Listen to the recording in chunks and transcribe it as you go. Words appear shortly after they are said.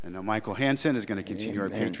And now Michael Hansen is going to continue our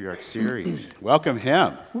Patriarch series. Welcome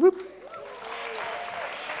him. Whoop.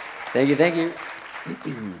 Thank you.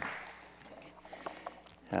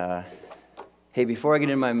 Hey, before I get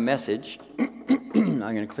into my message, I'm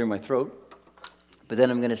going to clear my throat. But then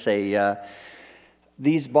I'm going to say,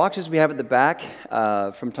 these boxes we have at the back,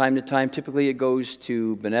 from time to time, typically it goes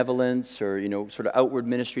to benevolence or, sort of outward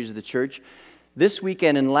ministries of the church. This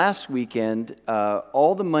weekend and last weekend,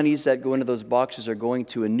 all the monies that go into those boxes are going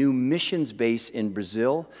to a new missions base in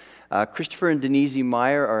Brazil. Christopher and Denise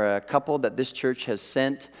Meyer are a couple that this church has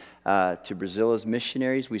sent to Brazil as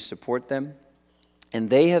missionaries. We support them. And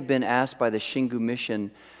they have been asked by the Xingu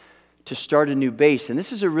Mission to start a new base. And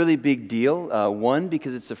this is a really big deal. One,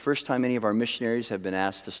 because it's the first time any of our missionaries have been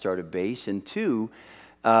asked to start a base. And two,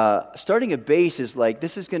 starting a base is like,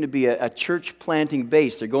 this is going to be a church planting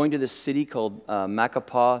base. They're going to this city called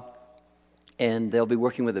Macapá, and they'll be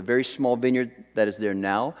working with a very small vineyard that is there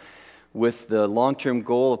now, with the long-term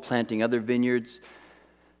goal of planting other vineyards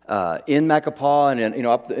in Macapá and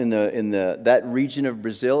up in that region of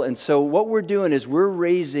Brazil. And so what we're doing is we're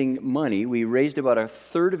raising money. We raised about a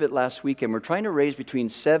third of it last week, and we're trying to raise between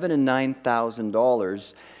 $7,000 and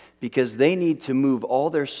 $9,000 because they need to move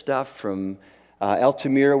all their stuff from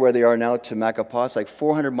Altamira, where they are now, to Macapá. It's like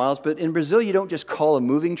 400 miles. But in Brazil, you don't just call a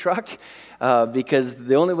moving truck because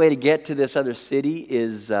the only way to get to this other city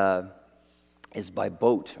is by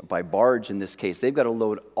boat, by barge in this case. They've got to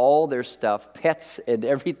load all their stuff, pets and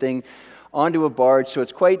everything, onto a barge. So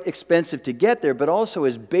it's quite expensive to get there. But also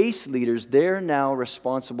as base leaders, they're now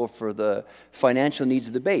responsible for the financial needs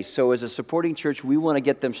of the base. So as a supporting church, we want to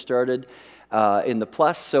get them started in the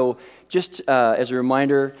plus. So just as a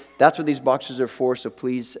reminder, that's what these boxes are for, so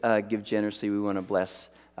please give generously. We want to bless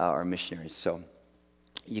our missionaries. So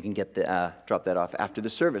you can get drop that off after the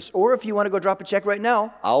service. Or if you want to go drop a check right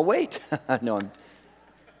now, I'll wait. No,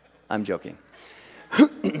 I'm joking.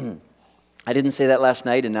 I didn't say that last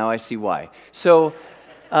night, and now I see why. So,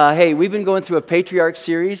 hey, we've been going through a Patriarch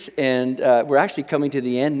series, and we're actually coming to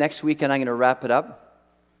the end. Next weekend, I'm going to wrap it up.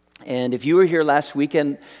 And if you were here last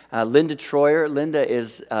weekend, Linda Troyer, Linda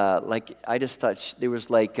is I just thought there was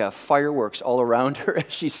fireworks all around her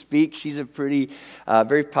as she speaks. She's a pretty,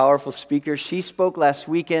 very powerful speaker. She spoke last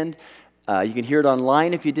weekend. You can hear it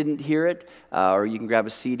online if you didn't hear it, or you can grab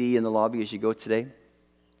a CD in the lobby as you go today.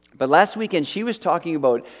 But last weekend, she was talking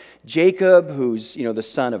about Jacob, who's, the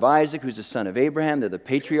son of Isaac, who's the son of Abraham. They're the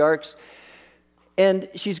patriarchs. And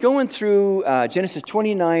she's going through Genesis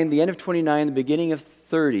 29, the end of 29, the beginning of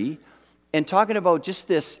 30, and talking about just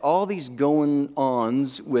this, all these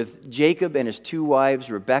going-ons with Jacob and his two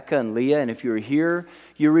wives, Rebecca and Leah. And if you're here,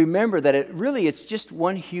 you remember that it's just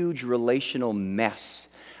one huge relational mess.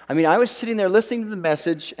 I mean, I was sitting there listening to the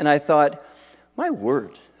message, and I thought, my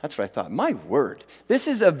word. That's what I thought. My word. This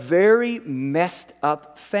is a very messed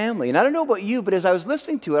up family. And I don't know about you, but as I was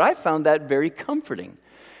listening to it, I found that very comforting.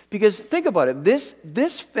 Because think about it.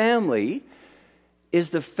 This family is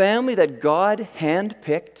the family that God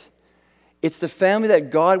handpicked. It's the family that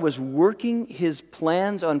God was working his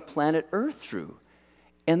plans on planet Earth through.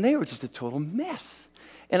 And they were just a total mess.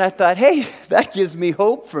 And I thought, hey, that gives me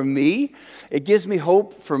hope for me. It gives me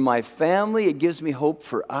hope for my family. It gives me hope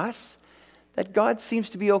for us. That God seems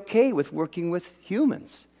to be okay with working with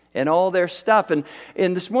humans and all their stuff. And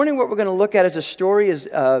this morning what we're going to look at as a story is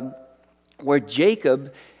where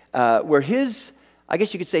Jacob, where his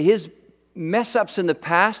mess-ups in the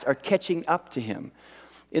past are catching up to him.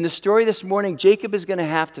 In the story this morning, Jacob is going to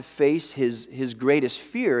have to face his greatest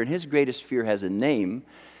fear, and his greatest fear has a name,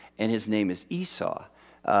 and his name is Esau.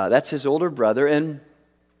 That's his older brother, and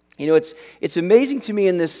it's amazing to me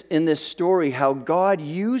in this story how God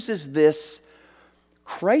uses this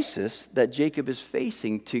crisis that Jacob is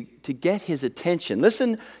facing to get his attention.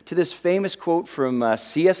 Listen to this famous quote from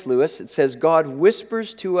C.S. Lewis. It says, "God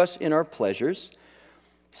whispers to us in our pleasures,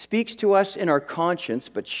 speaks to us in our conscience,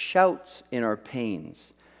 but shouts in our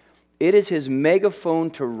pains. It is his megaphone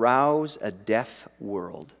to rouse a deaf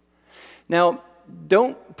world." Now,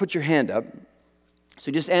 don't put your hand up,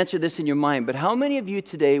 so just answer this in your mind. But how many of you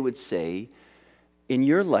today would say in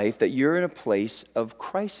your life that you're in a place of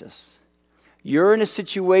crisis? You're in a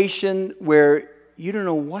situation where you don't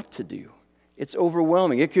know what to do. It's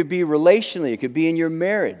overwhelming. It could be relationally. It could be in your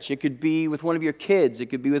marriage. It could be with one of your kids. It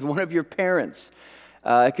could be with one of your parents.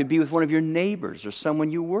 It could be with one of your neighbors or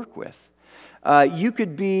someone you work with. You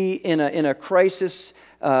could be in a crisis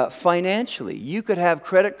financially. You could have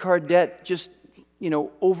credit card debt just,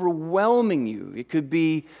 overwhelming you. It could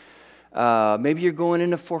be maybe you're going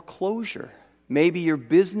into foreclosure. Maybe your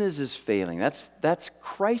business is failing. That's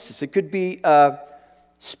crisis. It could be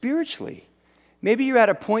spiritually. Maybe you're at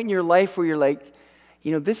a point in your life where you're like,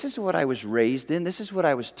 this is what I was raised in, this is what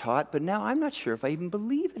I was taught, but now I'm not sure if I even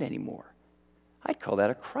believe it anymore. I'd call that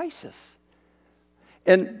a crisis.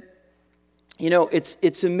 And,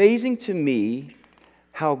 it's amazing to me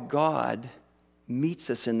how God meets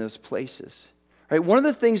us in those places. Right? One of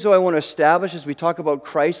the things, though, I want to establish as we talk about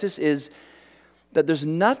crisis is that there's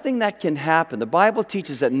nothing that can happen. The Bible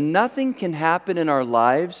teaches that nothing can happen in our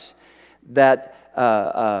lives that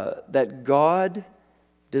God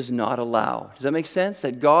does not allow. Does that make sense?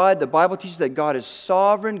 The Bible teaches that God is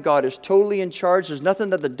sovereign, God is totally in charge. There's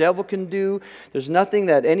nothing that the devil can do. There's nothing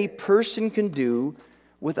that any person can do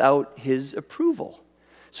without his approval.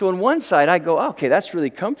 So on one side, I go, okay, that's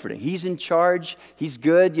really comforting. He's in charge. He's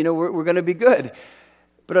good. We're going to be good.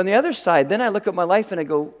 But on the other side, then I look at my life and I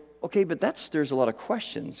go, okay, but that stirs a lot of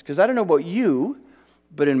questions. Because I don't know about you,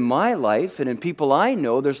 but in my life and in people I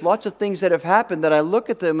know, there's lots of things that have happened that I look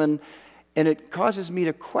at them and it causes me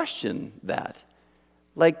to question that.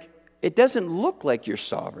 Like, it doesn't look like you're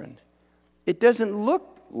sovereign. It doesn't look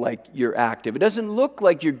like you're active. It doesn't look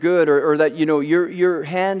like you're good or that, your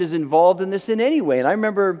hand is involved in this in any way. And I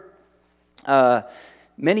remember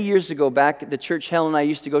many years ago back at the church Helen and I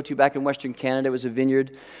used to go to back in Western Canada, it was a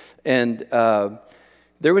vineyard, and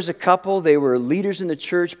there was a couple, they were leaders in the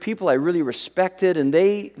church, people I really respected, and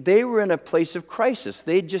they were in a place of crisis.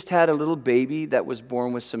 They'd just had a little baby that was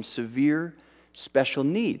born with some severe special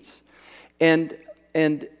needs. And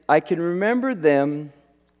I can remember them,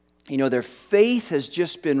 their faith has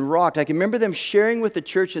just been rocked. I can remember them sharing with the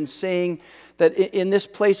church and saying that in this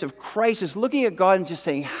place of crisis, looking at God and just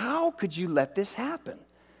saying, how could you let this happen?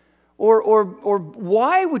 Or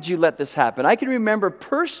why would you let this happen? I can remember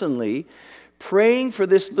personally praying for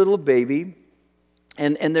this little baby,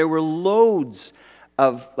 and there were loads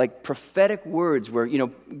of like prophetic words where,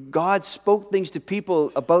 God spoke things to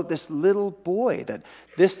people about this little boy, that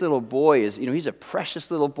this little boy is, he's a precious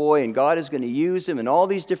little boy and God is going to use him and all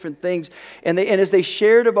these different things. And as they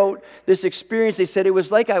shared about this experience, they said it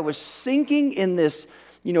was like I was sinking in this,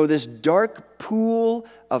 this dark pool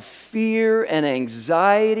of fear and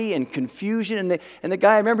anxiety and confusion. And the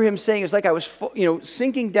guy, I remember him saying, it's like I was,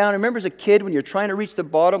 sinking down. I remember as a kid when you're trying to reach the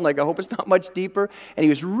bottom, like I hope it's not much deeper. And he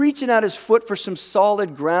was reaching out his foot for some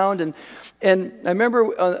solid ground. And I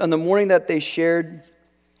remember on the morning that they shared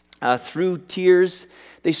through tears,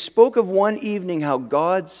 they spoke of one evening how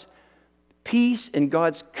God's peace and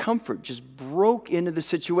God's comfort just broke into the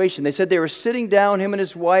situation. They said they were sitting down, him and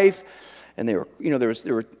his wife, and they were,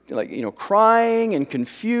 they were like, crying and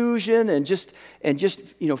confusion and just,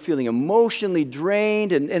 feeling emotionally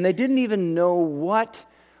drained. And they didn't even know what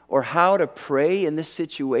or how to pray in this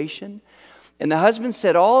situation. And the husband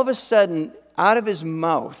said, all of a sudden, out of his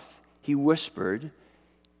mouth, he whispered,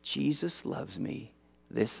 Jesus loves me.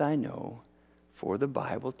 This I know, for the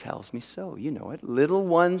Bible tells me so. You know it. Little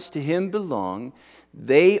ones to him belong.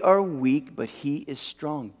 They are weak, but he is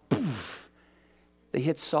strong. Poof. They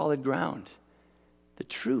hit solid ground. The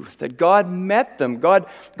truth that God met them. God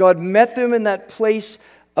met them in that place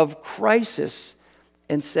of crisis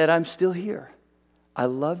and said, I'm still here. I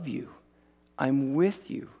love you. I'm with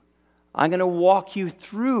you. I'm going to walk you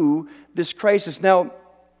through this crisis. Now,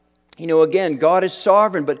 again, God is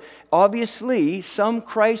sovereign, but obviously some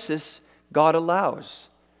crisis God allows.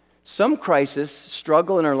 Some crisis,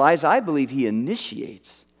 struggle in our lives, I believe he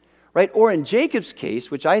initiates. Right? Or in Jacob's case,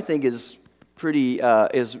 which I think is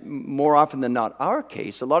is more often than not our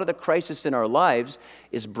case, a lot of the crisis in our lives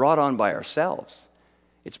is brought on by ourselves.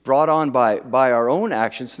 It's brought on by our own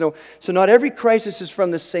actions. So not every crisis is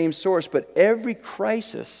from the same source, but every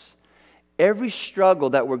crisis, every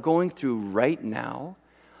struggle that we're going through right now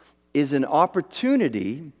is an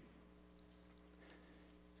opportunity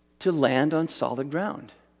to land on solid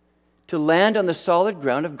ground, to land on the solid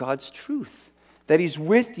ground of God's truth. That he's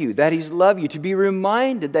with you, that he's loved you, to be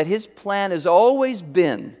reminded that his plan has always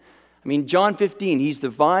been. John 15, he's the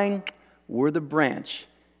vine, we're the branch.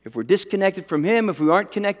 If we're disconnected from him, if we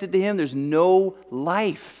aren't connected to him, there's no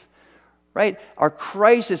life, right? Our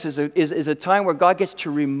crisis is a time where God gets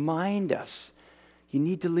to remind us, you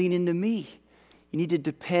need to lean into me. You need to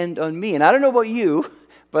depend on me. And I don't know about you,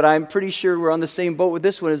 but I'm pretty sure we're on the same boat with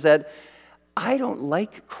this one, is that I don't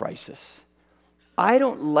like crisis. I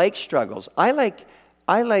don't like struggles. I like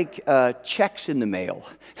checks in the mail,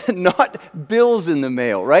 not bills in the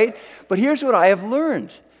mail, right? But here's what I have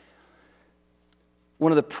learned.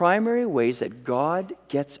 One of the primary ways that God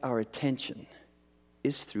gets our attention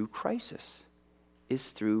is through crisis, is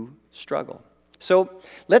through struggle. So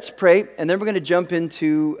let's pray, and then we're going to jump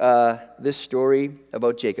into this story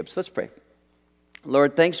about Jacob. So let's pray.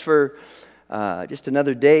 Lord, thanks for just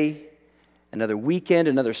another day. another weekend,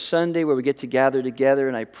 another Sunday where we get to gather together.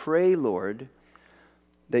 And I pray, Lord,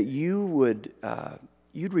 that you would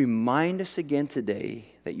you'd remind us again today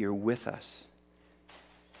that you're with us,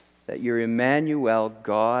 that you're Emmanuel,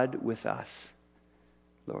 God with us,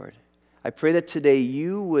 Lord. I pray that today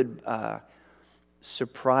you would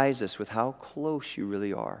surprise us with how close you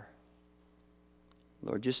really are.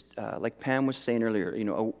 Lord, just like Pam was saying earlier,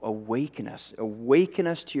 awaken us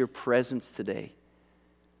to your presence today.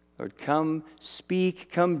 Lord, come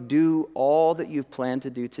speak, come do all that you've planned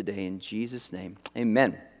to do today in Jesus' name.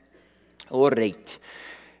 Amen. All right.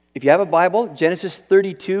 If you have a Bible, Genesis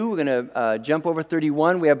 32, we're going to jump over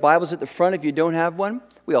 31. We have Bibles at the front if you don't have one.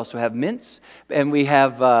 We also have mints, and we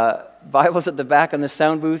have Bibles at the back on the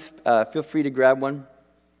sound booth. Feel free to grab one.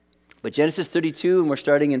 But Genesis 32, and we're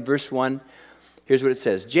starting in verse 1. Here's what it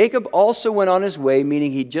says. Jacob also went on his way,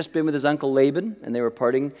 meaning he'd just been with his uncle Laban, and they were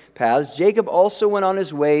parting paths. Jacob also went on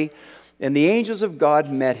his way, and the angels of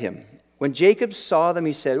God met him. When Jacob saw them,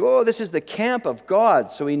 he said, "Oh, this is the camp of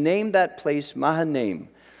God." So he named that place Mahanaim.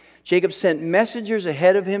 Jacob sent messengers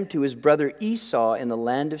ahead of him to his brother Esau in the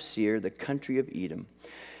land of Seir, the country of Edom.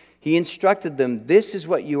 He instructed them, "This is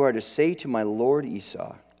what you are to say to my lord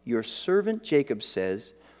Esau. Your servant Jacob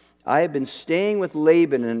says, I have been staying with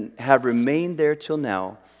Laban and have remained there till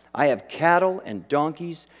now. I have cattle and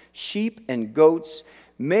donkeys, sheep and goats,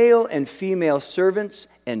 male and female servants,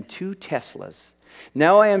 and 2 Teslas.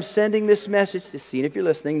 Now I am sending this message," to see if you're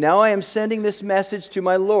listening, "now I am sending this message to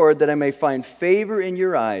my Lord that I may find favor in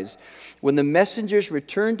your eyes." When the messengers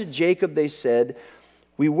returned to Jacob, they said,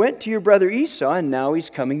 "We went to your brother Esau, and now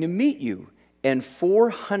he's coming to meet you, and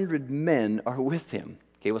 400 men are with him."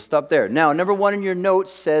 Okay, we'll stop there. Now, number 1 in your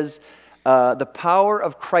notes says the power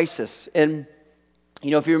of crisis. And,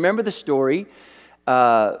 if you remember the story,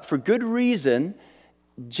 for good reason,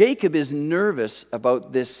 Jacob is nervous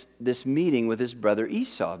about this meeting with his brother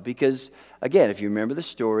Esau. Because, again, if you remember the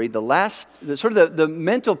story, the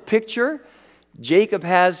mental picture Jacob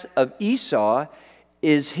has of Esau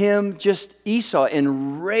is him, just Esau,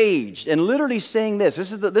 enraged, and literally saying this.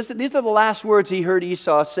 These are the last words he heard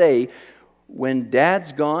Esau say. "When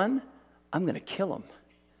Dad's gone, I'm going to kill him."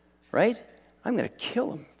 Right? "I'm going to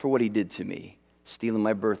kill him for what he did to me. Stealing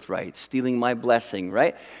my birthright, stealing my blessing,"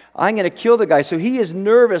 right? "I'm going to kill the guy." So he is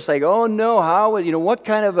nervous, like, "Oh no, how? What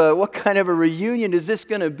kind of a reunion is this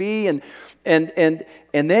going to be?" And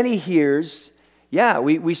then he hears, "Yeah,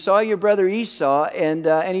 we saw your brother Esau,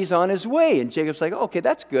 and he's on his way." And Jacob's like, "Okay,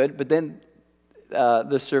 that's good." But then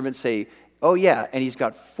the servants say, "Oh yeah, and he's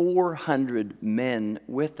got 400 men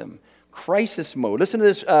with him." Crisis mode. Listen to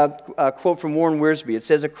this quote from Warren Wiersbe. It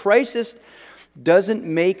says, "A crisis doesn't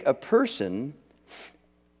make a person,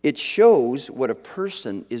 it shows what a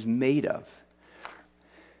person is made of."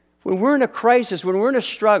 When we're in a crisis, when we're in a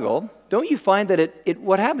struggle, don't you find that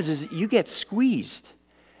what happens is you get squeezed,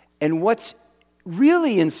 and what's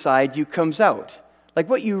really inside you comes out? Like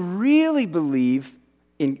what you really believe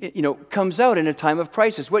comes out in a time of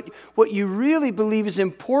crisis. What you really believe is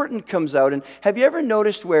important comes out. And have you ever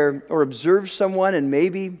noticed or observed someone, and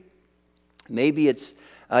maybe it's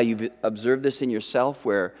you've observed this in yourself,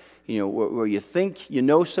 where you think you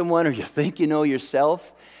know someone, or you think you know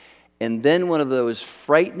yourself, and then one of those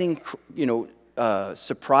frightening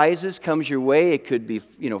surprises comes your way. It could be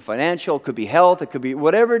financial, it could be health, it could be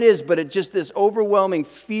whatever it is, but this overwhelming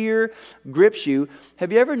fear grips you.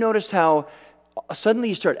 Have you ever noticed how suddenly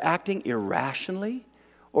you start acting irrationally?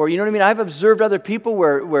 Or, you know what I mean? I've observed other people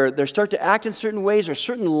where they start to act in certain ways, or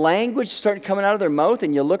certain language starting coming out of their mouth,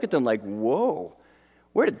 and you look at them like, whoa,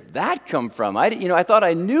 where did that come from? I thought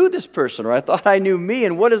I knew this person, or I thought I knew me,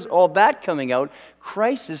 and what is all that coming out?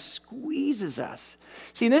 Crisis squeezes us.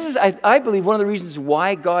 See, this is, I believe, one of the reasons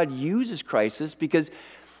why God uses crisis, because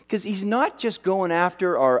he's not just going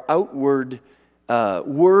after our outward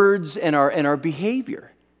words and our behavior.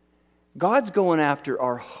 God's going after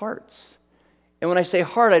our hearts. And when I say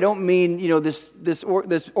heart, I don't mean, this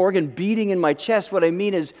organ beating in my chest. What I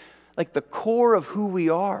mean is like the core of who we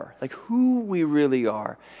are, like who we really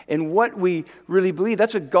are and what we really believe.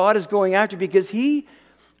 That's what God is going after, because he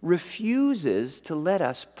refuses to let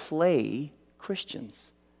us play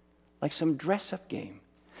Christians like some dress-up game.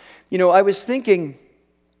 I was thinking,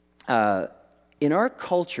 in our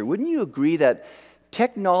culture, wouldn't you agree that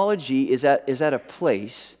technology is at a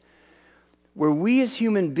place where we as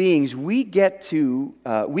human beings, we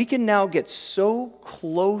can now get so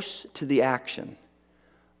close to the action,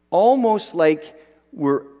 almost like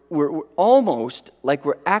we're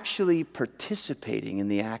actually participating in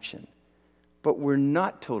the action, but we're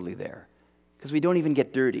not totally there, because we don't even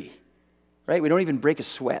get dirty, right? We don't even break a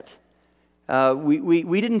sweat.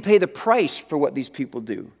 We didn't pay the price for what these people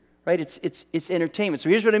do, right? It's entertainment. So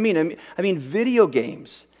here's what I mean. I mean video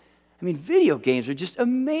games. I mean, video games are just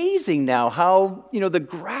amazing now, how, the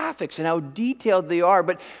graphics and how detailed they are.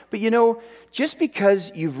 But just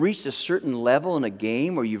because you've reached a certain level in a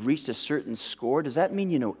game or you've reached a certain score, does that mean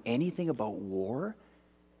you know anything about war?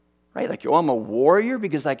 Right? Like, I'm a warrior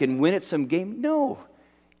because I can win at some game? No.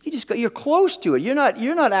 You're close to it. You're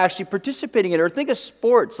not actually participating in it. Or think of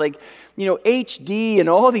sports, like, HD and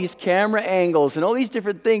all these camera angles and all these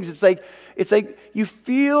different things. It's like you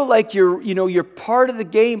feel like you're part of the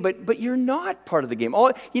game, but you're not part of the game.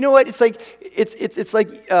 You know what? It's like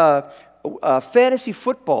fantasy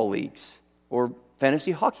football leagues or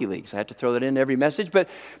fantasy hockey leagues. I have to throw that in every message, but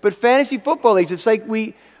fantasy football leagues. It's like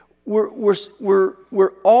we're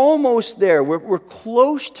almost there. We're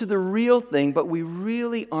close to the real thing, but we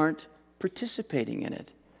really aren't participating in it.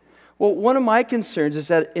 Well, one of my concerns is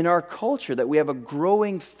that in our culture that we have a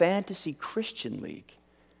growing fantasy Christian league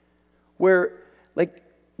where,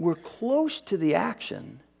 we're close to the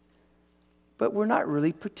action, but we're not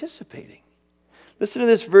really participating. Listen to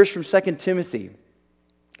this verse from 2 Timothy.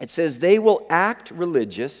 It says, "They will act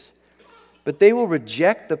religious, but they will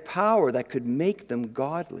reject the power that could make them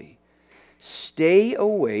godly. Stay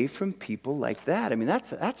away from people like that." I mean,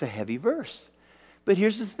 that's a heavy verse. But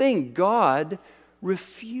here's the thing. God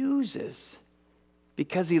refuses,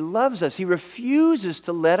 because he loves us, he refuses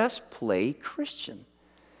to let us play Christian.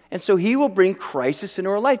 And so he will bring crisis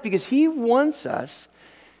into our life because he wants us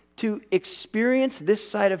to experience this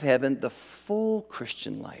side of heaven, the full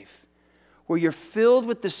Christian life, where you're filled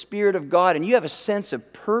with the Spirit of God and you have a sense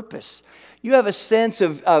of purpose. You have a sense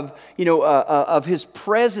of his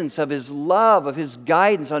presence, of his love, of his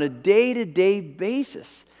guidance on a day-to-day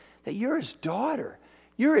basis, that you're his daughter.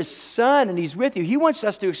 You're his son, and he's with you. He wants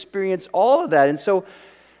us to experience all of that. And so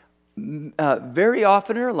very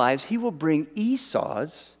often in our lives, he will bring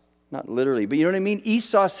Esau's, not literally, but you know what I mean?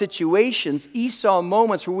 Esau situations, Esau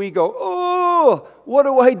moments where we go, oh, what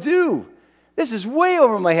do I do? This is way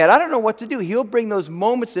over my head. I don't know what to do. He'll bring those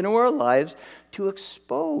moments into our lives to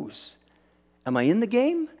expose. Am I in the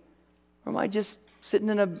game? Or am I just sitting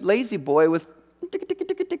in a lazy boy with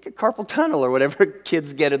carpal tunnel or whatever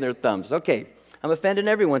kids get in their thumbs? Okay, I'm offending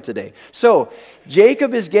everyone today. So,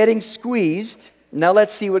 Jacob is getting squeezed. Now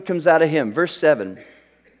let's see what comes out of him. Verse 7.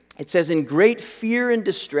 It says, "In great fear and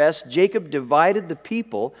distress, Jacob divided the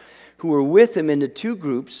people who were with him into two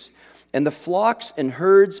groups, and the flocks and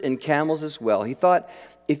herds and camels as well. He thought,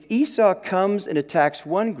 if Esau comes and attacks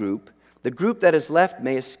one group, the group that is left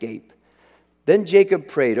may escape. Then Jacob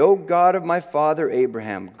prayed, 'O God of my father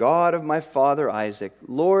Abraham, God of my father Isaac,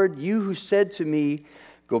 Lord, you who said to me,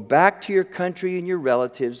 go back to your country and your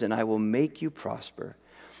relatives, and I will make you prosper.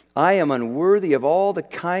 I am unworthy of all the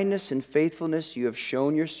kindness and faithfulness you have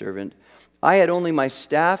shown your servant. I had only my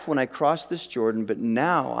staff when I crossed this Jordan, but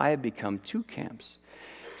now I have become two camps.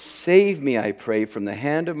 Save me, I pray, from the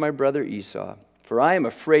hand of my brother Esau, for I am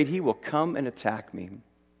afraid he will come and attack me,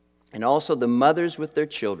 and also the mothers with their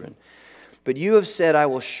children. But you have said, I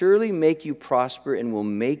will surely make you prosper and will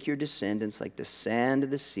make your descendants like the sand of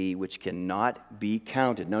the sea, which cannot be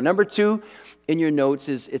counted.'" Now, number 2 in your notes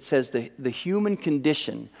is it says the human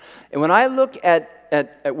condition. And when I look at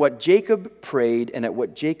what Jacob prayed and at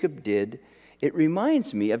what Jacob did, it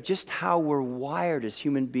reminds me of just how we're wired as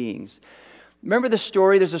human beings. Remember the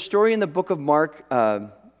story? There's a story in the book of Mark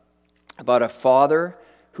about a father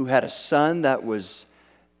who had a son that was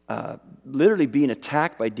literally being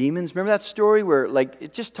attacked by demons. Remember that story where,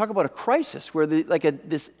 it just talk about a crisis where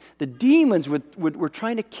the demons were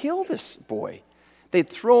trying to kill this boy. They'd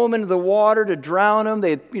throw him into the water to drown him.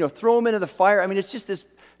 They'd throw him into the fire. I mean, it's just this,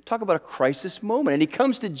 talk about a crisis moment. And he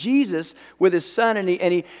comes to Jesus with his son, and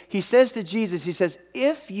he says to Jesus, he says,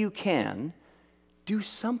 "If you can, do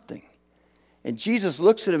something." And Jesus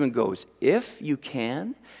looks at him and goes, "If you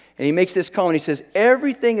can?" And he makes this comment. He says,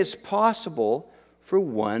 "Everything is possible for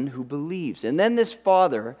one who believes." And then this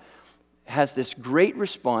father has this great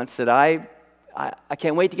response that I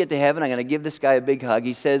can't wait to get to heaven. I'm going to give this guy a big hug.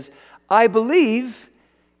 He says, "I believe,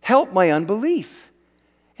 help my unbelief."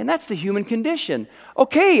 And that's the human condition.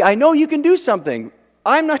 Okay, I know you can do something.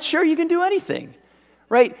 I'm not sure you can do anything.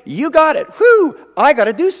 Right? You got it. Whew, I got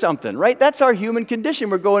to do something. Right? That's our human condition.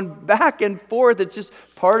 We're going back and forth. It's just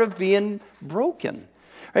part of being broken.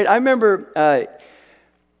 Right? I remember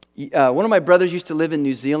one of my brothers used to live in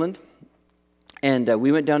New Zealand, and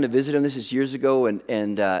we went down to visit him. This is years ago, and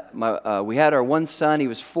we had our one son. He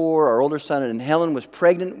was 4, our older son, and Helen was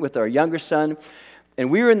pregnant with our younger son. And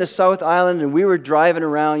we were in the South Island, and we were driving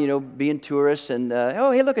around, being tourists, and,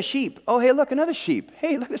 oh, hey, look, a sheep. Oh, hey, look, another sheep.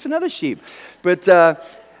 Hey, look, there's another sheep. But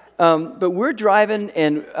we're driving,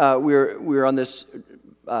 and we're on this,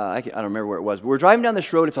 I don't remember where it was, but we're driving down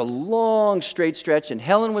this road. It's a long, straight stretch, and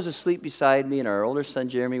Helen was asleep beside me, and our older son,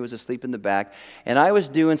 Jeremy, was asleep in the back. And I was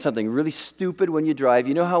doing something really stupid when you drive.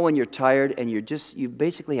 You know how when you're tired, and you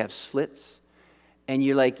basically have slits? And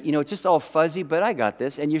you're like, it's just all fuzzy, but I got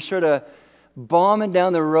this. And you're sort of bombing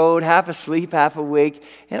down the road, half asleep, half awake.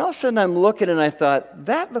 And all of a sudden I'm looking and I thought,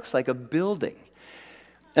 that looks like a building.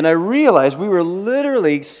 And I realized we were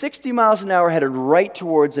literally 60 miles an hour headed right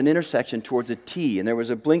towards an intersection, towards a T, and there was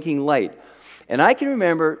a blinking light. And I can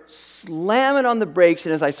remember slamming on the brakes,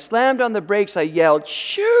 and as I slammed on the brakes, I yelled,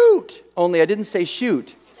 shoot! Only I didn't say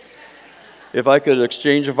shoot, if I could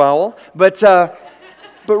exchange a vowel. But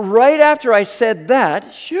right after I said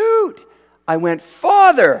that, shoot, I went,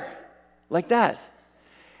 Father! Like that.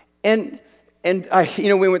 And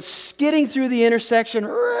we went skidding through the intersection,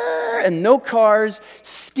 and no cars,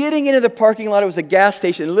 skidding into the parking lot. It was a gas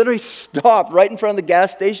station. It literally stopped right in front of the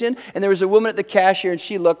gas station, and there was a woman at the cashier, and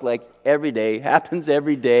she looked like every day, happens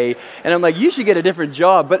every day. And I'm like, you should get a different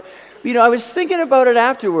job. But, I was thinking about it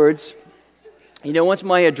afterwards. Once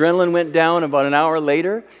my adrenaline went down about an hour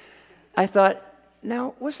later, I thought,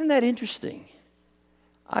 now, wasn't that interesting?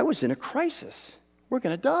 I was in a crisis. We're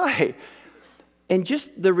going to die. And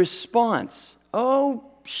just the response, oh,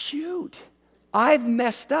 shoot, I've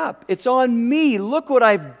messed up. It's on me. Look what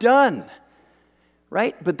I've done.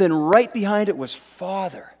 Right? But then right behind it was,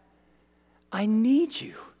 Father, I need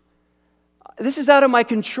you. This is out of my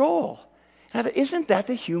control. And I thought, isn't that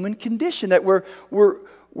the human condition? That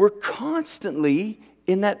we're constantly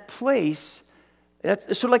in that place. That's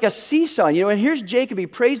sort of like a seesaw, and here's Jacob. He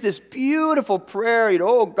prays this beautiful prayer,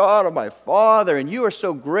 oh God, oh my Father, and you are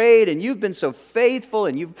so great, and you've been so faithful,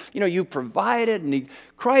 and you've provided, and he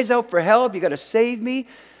cries out for help, you got to save me.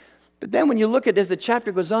 But then when you look at as the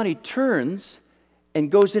chapter goes on, he turns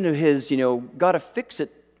and goes into his, gotta fix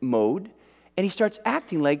it mode, and he starts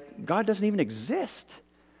acting like God doesn't even exist.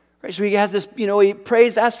 Right, so he has this, he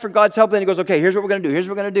prays, asks for God's help, then he goes, okay, here's what we're going to do, here's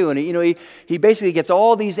what we're going to do. And, he basically gets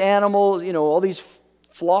all these animals, all these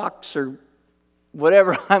flocks or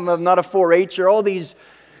whatever, I'm not a 4-H'er, all these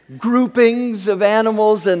groupings of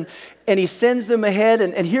animals, and he sends them ahead.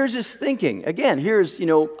 And here's his thinking. Again, here's,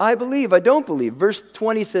 I believe, I don't believe. Verse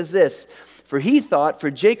 20 says this, for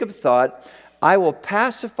Jacob thought, I will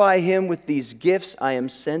pacify him with these gifts I am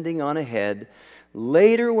sending on ahead.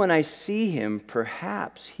 Later, when I see him,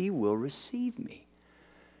 perhaps he will receive me.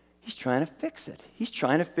 He's trying to fix it. He's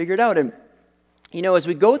trying to figure it out. And, as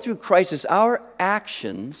we go through crisis, our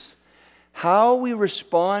actions, how we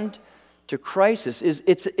respond to crisis,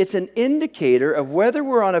 it's an indicator of whether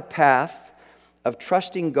we're on a path of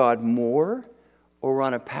trusting God more or we're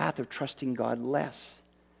on a path of trusting God less.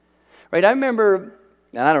 Right? I remember,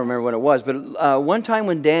 and I don't remember when it was, but one time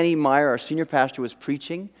when Danny Meyer, our senior pastor, was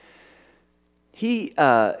preaching, he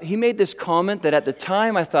made this comment that at the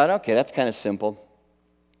time I thought, okay, that's kind of simple.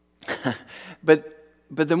 but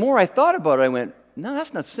the more I thought about it, I went, no,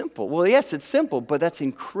 that's not simple. Well, yes, it's simple, but that's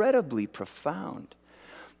incredibly profound.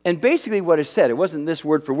 And basically what he said, it wasn't this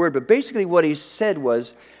word for word, but basically what he said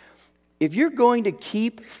was, if you're going to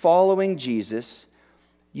keep following Jesus,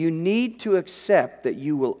 you need to accept that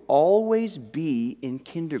you will always be in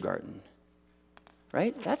kindergarten.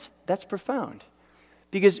 Right? That's profound.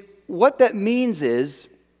 Because what that means is,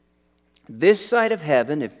 this side of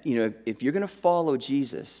heaven, if you're going to follow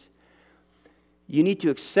Jesus, you need to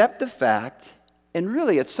accept the fact, and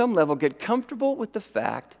really at some level get comfortable with the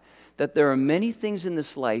fact that there are many things in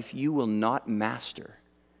this life you will not master.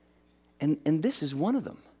 And this is one of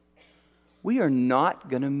them. We are not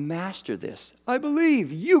going to master this. I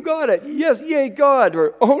believe, you got it, yes, yay, God,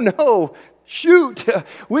 or oh no, shoot,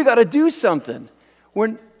 we got to do something.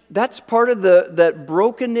 That's part of that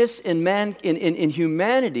brokenness in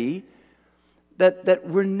humanity that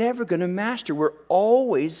we're never going to master. We're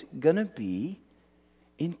always going to be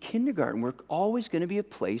in kindergarten. We're always going to be a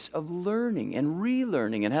place of learning and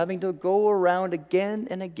relearning and having to go around again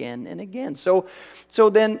and again and again. So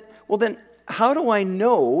then, how do I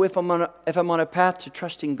know if I'm on a path to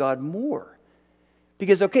trusting God more?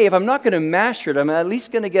 Because, okay, if I'm not going to master it, I'm at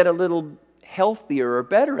least going to get a little healthier or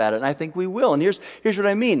better at it, and I think we will. And here's what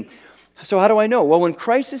I mean. So how do I know? Well, when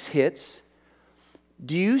crisis hits,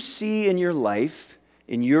 do you see in your life,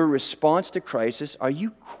 in your response to crisis, are you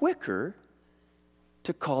quicker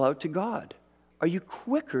to call out to God? Are you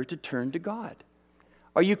quicker to turn to God?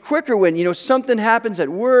 Are you quicker when, something happens at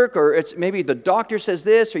work, or it's maybe the doctor says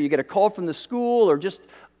this, or you get a call from the school, or just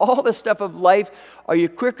all the stuff of life? Are you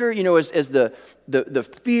quicker, as the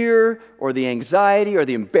fear or the anxiety or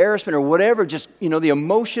the embarrassment or whatever, just, the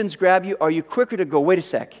emotions grab you? Are you quicker to go, wait a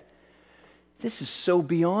sec, this is so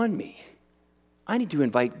beyond me. I need to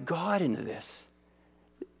invite God into this.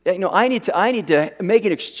 I need to make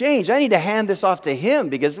an exchange. I need to hand this off to Him,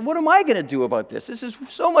 because what am I going to do about this? This is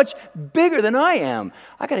so much bigger than I am.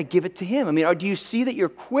 I got to give it to Him. Do you see that you're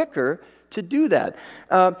quicker to do that?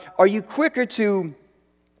 Are you quicker to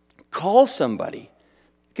call somebody?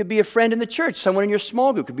 It could be a friend in the church, someone in your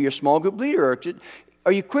small group. It could be your small group leader.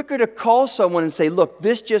 Are you quicker to call someone and say, look,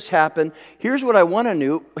 this just happened. Here's what I want to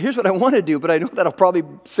do. Here's what I want to do, but I know that'll probably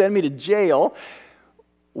send me to jail.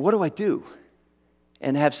 What do I do?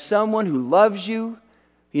 And have someone who loves you,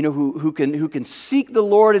 who can seek the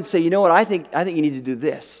Lord and say, you know what, I think you need to do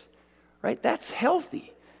this, right? That's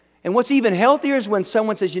healthy. And what's even healthier is when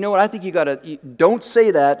someone says, you know what, I think don't say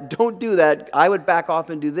that, don't do that, I would back off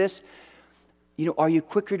and do this. Are you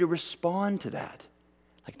quicker to respond to that?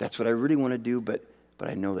 Like, that's what I really want to do, but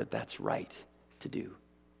I know that that's right to do.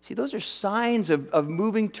 See, those are signs of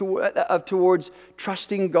moving towards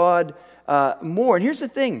trusting God more. And here's the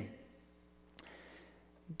thing.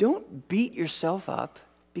 Don't beat yourself up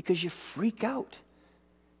because you freak out.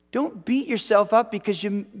 Don't beat yourself up because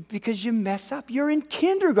you mess up. You're in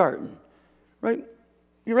kindergarten, right?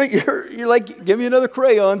 You're right. You're like, give me another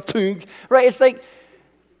crayon, right? It's like,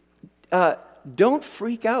 don't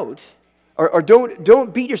freak out, or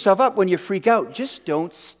don't beat yourself up when you freak out. Just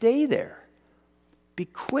don't stay there. Be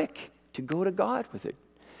quick to go to God with it.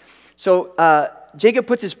 So Jacob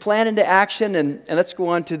puts his plan into action, and let's go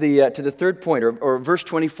on to the third point, or verse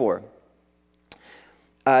 24.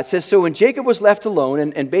 It says, so when Jacob was left alone,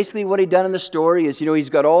 and basically what he'd done in the story is, he's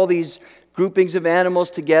got all these groupings of animals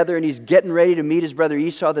together, and he's getting ready to meet his brother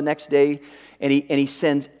Esau the next day, and he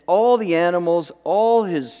sends all the animals, all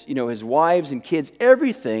his wives and kids,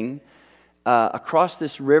 everything across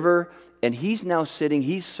this river, and he's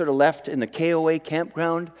sort of left in the KOA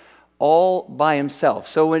campground, all by himself.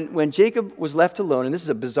 So when Jacob was left alone, and this is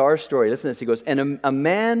a bizarre story, listen to this, he goes, and a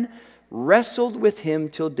man wrestled with him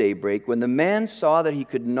till daybreak. When the man saw that he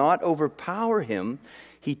could not overpower him,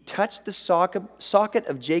 he touched the socket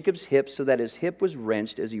of Jacob's hip so that his hip was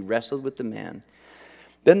wrenched as he wrestled with the man.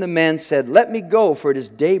 Then the man said, let me go, for it is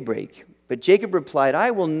daybreak. But Jacob replied,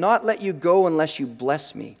 I will not let you go unless you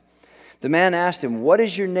bless me. The man asked him, what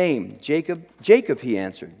is your name? Jacob, he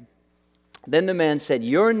answered. Then the man said,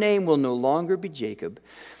 your name will no longer be Jacob,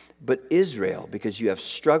 but Israel, because you have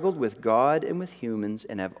struggled with God and with humans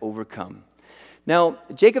and have overcome. Now,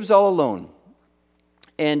 Jacob's all alone.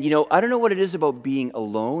 And, I don't know what it is about being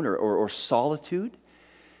alone or solitude.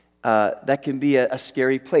 That can be a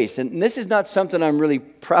scary place. And this is not something I'm really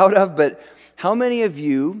proud of, but how many of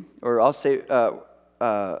you, or I'll say,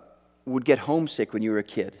 would get homesick when you were a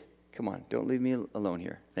kid? Come on, don't leave me alone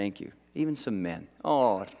here. Thank you. Even some men.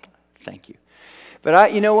 Oh, thank you.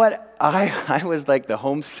 But you know what? I was like the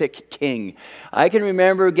homesick king. I can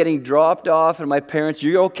remember getting dropped off, and my parents,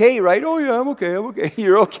 you're okay, right? Oh, yeah, I'm okay.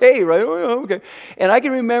 You're okay, right? Oh, yeah, I'm okay. And I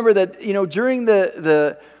can remember that, during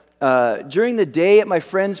the day at my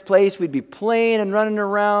friend's place, we'd be playing and running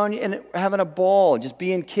around and having a ball, just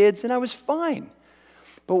being kids, and I was fine.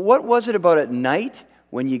 But what was it about at night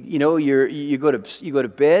when you go to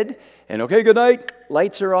bed, and okay, good night,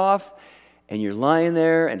 lights are off, and you're lying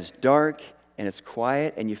there, and it's dark, and it's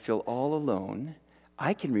quiet, and you feel all alone?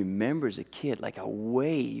 I can remember as a kid like a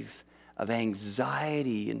wave of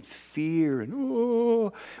anxiety and fear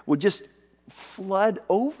and would just flood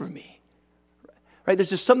over me. Right? There's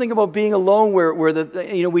just something about being alone where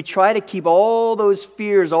we try to keep all those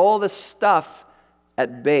fears, all the stuff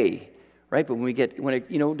at bay. Right? But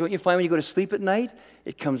don't you find when you go to sleep at night,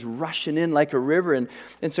 it comes rushing in like a river. And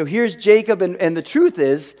so here's Jacob, and the truth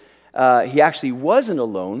is, he actually wasn't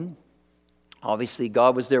alone. Obviously,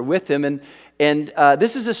 God was there with him. And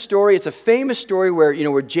this is a story, it's a famous story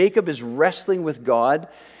where Jacob is wrestling with God.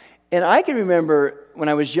 And I can remember when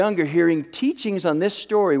I was younger hearing teachings on this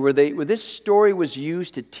story where this story was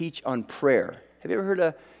used to teach on prayer. Have you ever heard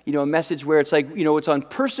a message where it's like, it's on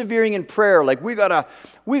persevering in prayer, like we gotta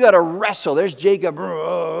wrestle. There's Jacob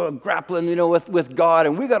grappling, with God,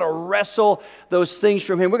 and we gotta wrestle those things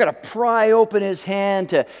from him. We gotta pry open his hand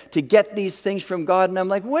to get these things from God. And I'm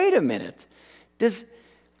like, wait a minute, does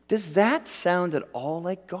that sound at all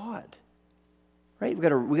like God? Right? We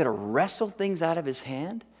gotta wrestle things out of his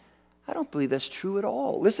hand. I don't believe that's true at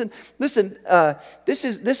all. Listen. This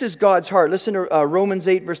is God's heart. Listen to Romans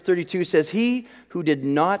 8, verse 32 says, "He who did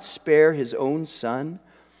not spare his own son,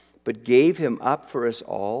 but gave him up for us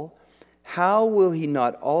all, how will he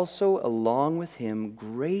not also, along with him,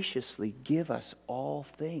 graciously give us all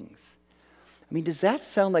things?" I mean, does that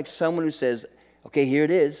sound like someone who says, "Okay, here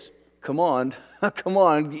it is. Come on, come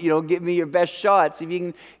on, give me your best shot. See if you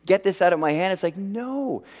can get this out of my hand." It's like,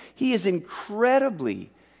 no, he is incredibly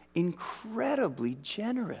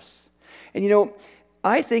generous. And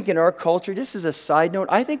I think in our culture, this is a side note,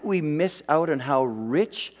 I think we miss out on how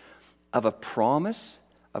rich of a promise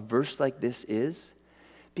a verse like this is,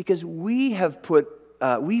 because we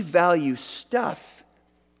value stuff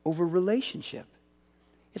over relationship.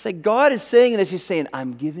 It's like God is saying this, he's saying,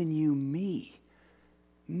 "I'm giving you me.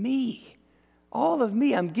 Me. All of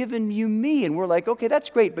me. I'm giving you me." And we're like, okay, that's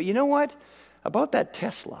great. But you know what? About that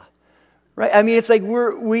Tesla, right? I mean, it's like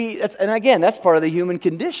and again, that's part of the human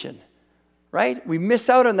condition, right? We miss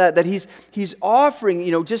out on that he's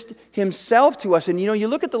offering, just himself to us. And, you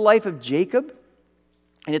look at the life of Jacob,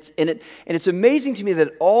 and it's amazing to me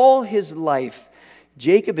that all his life,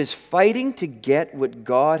 Jacob is fighting to get what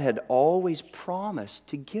God had always promised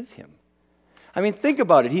to give him. I mean, think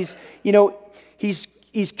about it. He's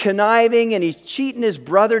conniving and he's cheating his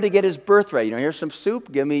brother to get his birthright. Here's some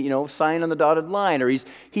soup, give me, sign on the dotted line. Or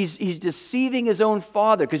he's deceiving his own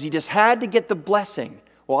father because he just had to get the blessing.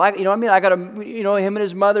 Well, I got him and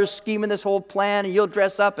his mother scheming this whole plan, and you'll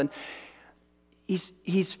dress up. And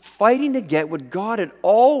he's fighting to get what God had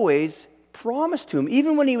always promised to him,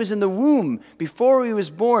 even when he was in the womb, before he was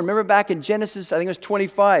born. Remember back in Genesis, I think it was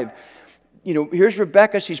 25. Here's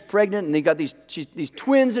Rebecca, she's pregnant, and they got these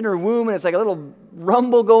twins in her womb, and it's like a little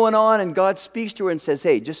rumble going on, and God speaks to her and says,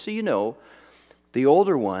 "Hey, just so you know, the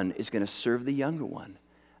older one is going to serve the younger one.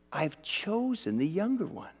 I've chosen the younger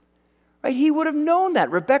one." Right? He would have known that.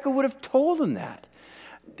 Rebecca would have told him that.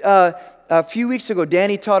 A few weeks ago,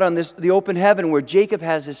 Danny taught on the open heaven, where Jacob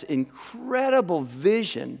has this incredible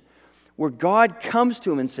vision where God comes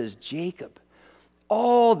to him and says, "Jacob,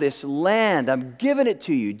 all this land, I'm giving it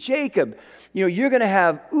to you. Jacob, you're going to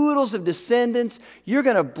have oodles of descendants. You're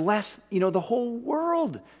going to bless, the whole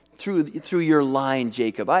world through your line,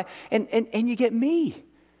 Jacob. And you get me.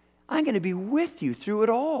 I'm going to be with you through it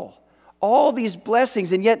all. All these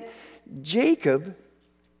blessings." And yet Jacob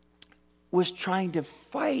was trying to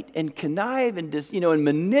fight and connive and and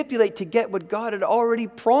manipulate to get what God had already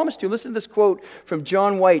promised to him. Listen to this quote from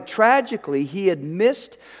John White. "Tragically, he had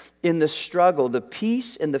missed in the struggle the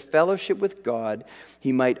peace and the fellowship with God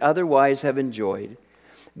he might otherwise have enjoyed.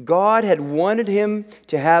 God had wanted him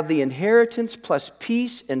to have the inheritance plus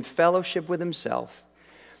peace and fellowship with himself.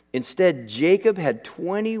 Instead, Jacob had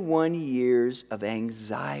 21 years of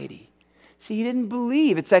anxiety." See, he didn't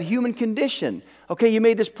believe. It's that human condition. Okay, you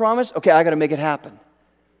made this promise. Okay, I got to make it happen.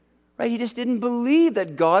 Right? He just didn't believe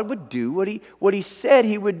that God would do what he said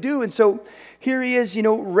he would do. And so here he is,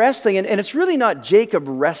 wrestling. And it's really not Jacob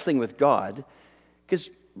wrestling with God, because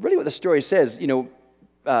really what the story says,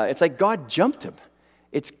 it's like God jumped him.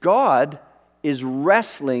 It's God is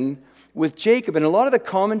wrestling with Jacob. And a lot of the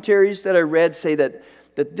commentaries that I read say that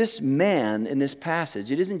this man in this passage,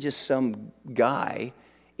 it isn't just some guy,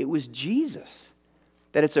 it was Jesus.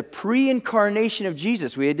 That it's a pre-incarnation of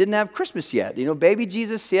Jesus. We didn't have Christmas yet. Baby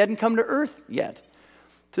Jesus, he hadn't come to earth yet.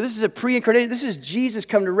 So this is a pre-incarnation. This is Jesus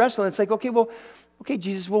come to wrestle. And it's like, okay,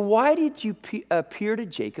 Jesus, well, why did you appear to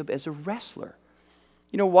Jacob as a wrestler?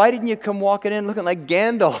 Why didn't you come walking in looking like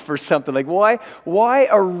Gandalf or something? Like, why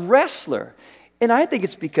a wrestler? And I think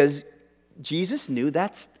it's because Jesus knew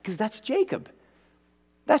that's Jacob.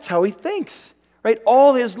 That's how he thinks, right?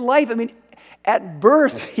 All his life, at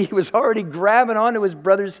birth, he was already grabbing onto his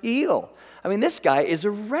brother's heel. This guy is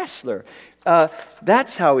a wrestler.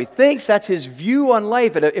 That's how he thinks. That's his view on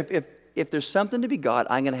life. And if there's something to be got,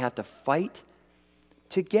 I'm going to have to fight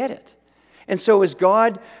to get it. And so as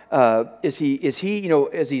God, as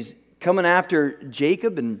he's coming after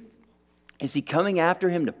Jacob, and is he coming after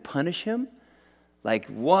him to punish him? Like,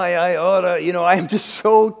 why I oughta, I am just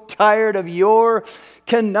so tired of your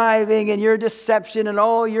conniving and your deception and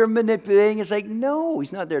all your manipulating. It's like, no,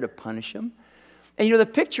 he's not there to punish him. And the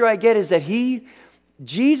picture I get is that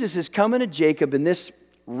Jesus is coming to Jacob in this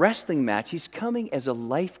wrestling match. He's coming as a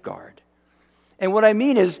lifeguard. And what I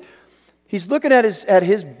mean is, he's looking at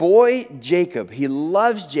his boy Jacob. He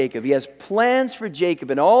loves Jacob. He has plans for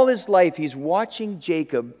Jacob. And all his life, he's watching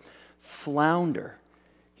Jacob flounder.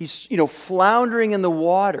 He's, floundering in the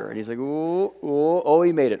water. And he's like, oh,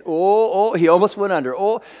 he made it. Oh, he almost went under.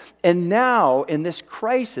 Oh, and now in this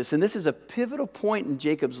crisis, and this is a pivotal point in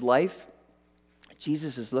Jacob's life,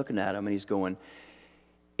 Jesus is looking at him and he's going,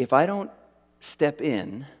 if I don't step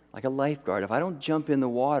in like a lifeguard, if I don't jump in the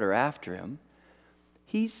water after him,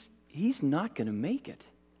 he's not going to make it.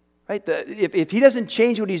 Right? If he doesn't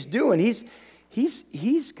change what he's doing, he's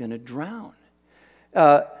going to drown.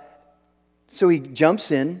 So he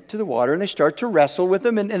jumps into the water and they start to wrestle with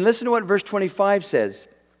him. And listen to what verse 25 says.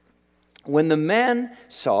 When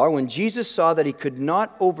Jesus saw that he could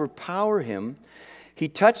not overpower him, he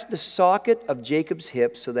touched the socket of Jacob's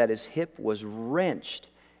hip so that his hip was wrenched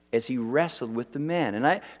as he wrestled with the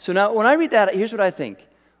man. So now when I read that, here's what I think.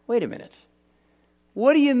 Wait a minute.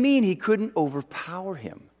 What do you mean he couldn't overpower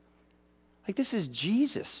him? Like, this is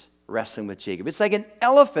Jesus wrestling with Jacob. It's like an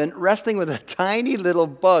elephant wrestling with a tiny little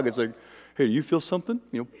bug. It's like, hey, do you feel something?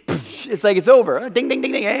 It's like it's over. Ding, ding,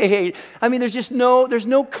 ding, ding. Hey. I mean, there's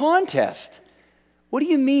no contest. What do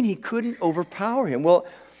you mean he couldn't overpower him? Well,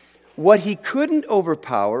 what he couldn't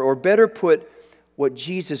overpower, or better put, what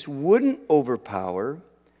Jesus wouldn't overpower,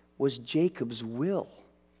 was Jacob's will.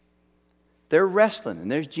 They're wrestling, and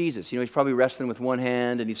there's Jesus. He's probably wrestling with one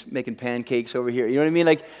hand, and he's making pancakes over here. You know what I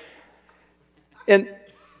mean? And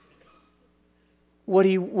what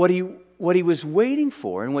he was waiting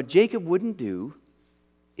for, and what Jacob wouldn't do,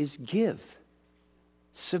 is give,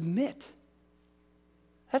 submit.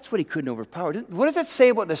 That's what he couldn't overpower. What does that say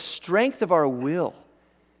about the strength of our will?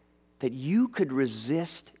 That you could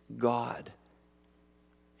resist God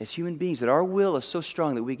as human beings, that our will is so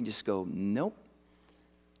strong that we can just go, nope.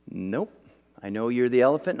 I know you're the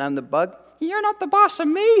elephant and I'm the bug. You're not the boss of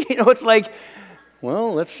me. It's like,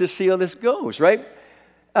 well, let's just see how this goes, right?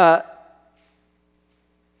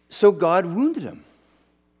 So God wounded him.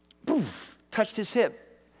 Poof, touched his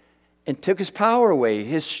hip and took his power away,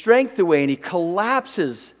 his strength away, and he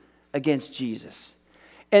collapses against Jesus.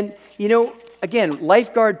 And, again,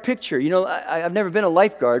 lifeguard picture. I've never been a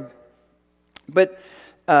lifeguard, but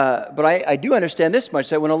I do understand this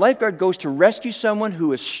much, that when a lifeguard goes to rescue someone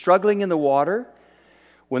who is struggling in the water,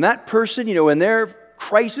 when that person, in their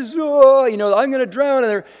crisis, I'm going to drown,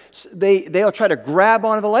 and they'll try to grab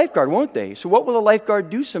onto the lifeguard, won't they? So what will a lifeguard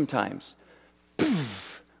do sometimes?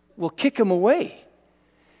 Poof, will kick him away.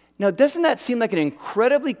 Now, doesn't that seem like an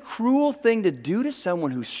incredibly cruel thing to do to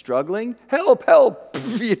someone who's struggling? Help, help.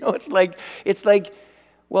 It's like,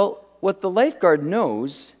 well, what the lifeguard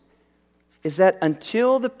knows is that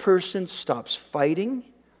until the person stops fighting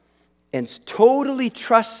and totally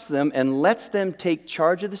trusts them and lets them take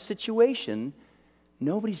charge of the situation,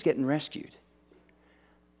 nobody's getting rescued.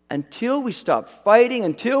 Until we stop fighting,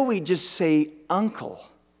 until we just say, uncle,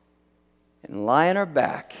 and lie on our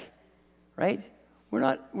back, right? We're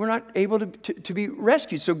not able to be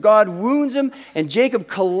rescued. So God wounds him, and Jacob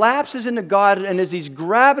collapses into God, and as he's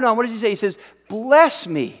grabbing on, what does he say? He says, bless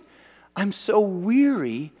me. I'm so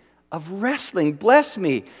weary of wrestling. Bless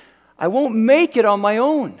me. I won't make it on my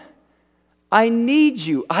own. I need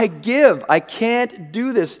you. I give. I can't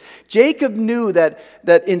do this. Jacob knew that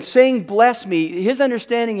in saying bless me, his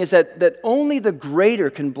understanding is that only the greater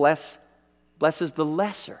can blesses the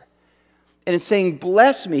lesser. And in saying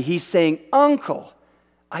bless me, he's saying, uncle,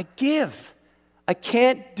 I give. I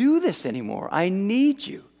can't do this anymore. I need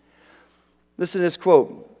you. Listen to this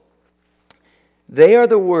quote. They are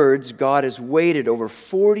the words God has waited over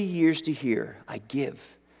 40 years to hear. I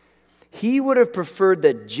give. He would have preferred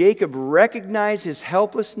that Jacob recognize his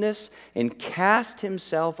helplessness and cast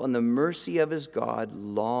himself on the mercy of his God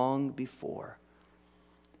long before.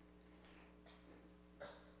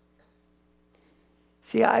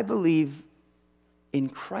 See, I believe in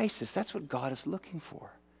crisis, that's what God is looking for.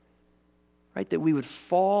 Right? That we would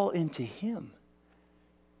fall into him.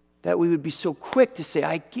 That we would be so quick to say,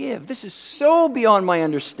 I give. This is so beyond my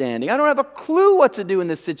understanding. I don't have a clue what to do in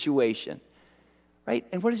this situation. Right?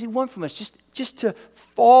 And what does he want from us? Just to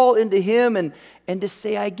fall into him and to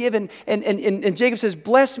say, I give. And Jacob says,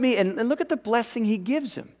 bless me. And look at the blessing he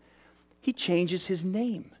gives him. He changes his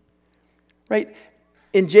name. Right?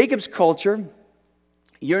 In Jacob's culture,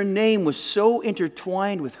 your name was so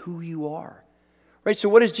intertwined with who you are. Right? So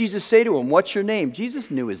what does Jesus say to him? What's your name?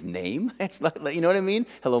 Jesus knew his name. It's not, you know what I mean?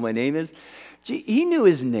 Hello, my name is. He knew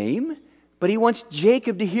his name, but he wants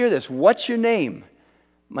Jacob to hear this. What's your name?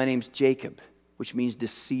 My name's Jacob, which means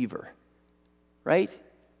deceiver. Right?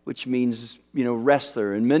 Which means,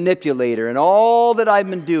 wrestler and manipulator and all that I've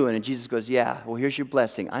been doing. And Jesus goes, yeah, well, here's your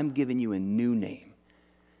blessing. I'm giving you a new name.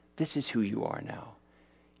 This is who you are now.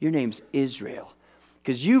 Your name's Israel.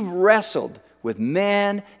 Because you've wrestled with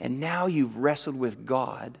man, and now you've wrestled with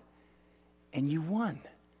God, and you won.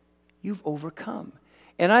 You've overcome.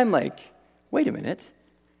 And I'm like, wait a minute.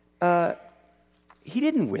 He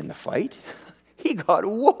didn't win the fight. He got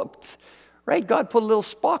whooped, right? God put a little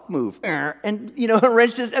Spock move and,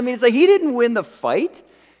 wrenched his, it's like he didn't win the fight.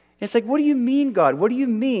 It's like, what do you mean, God? What do you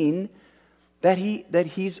mean that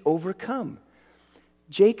he's overcome?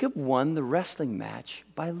 Jacob won the wrestling match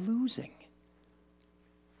by losing,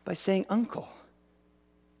 by saying, Uncle,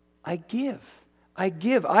 I give,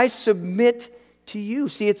 I submit to you.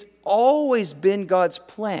 See, it's always been God's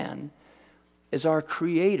plan as our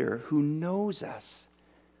Creator who knows us.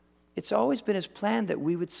 It's always been His plan that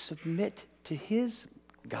we would submit to His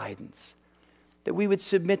guidance, that we would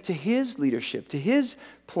submit to His leadership, to His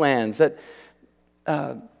plans, that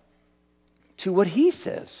to what He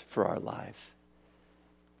says for our lives.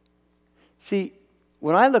 See,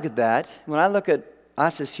 when I look at that, when I look at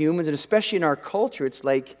us as humans, and especially in our culture, it's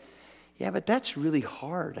like, yeah, but that's really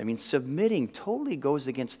hard. Submitting totally goes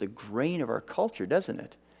against the grain of our culture, doesn't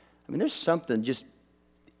it? There's something just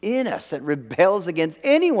in us that rebels against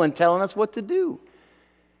anyone telling us what to do.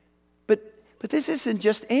 But this isn't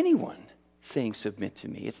just anyone saying submit to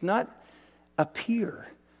me. It's not a peer.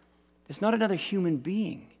 It's not another human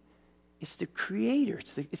being. It's the Creator.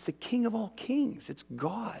 It's the King of all kings. It's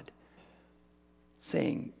God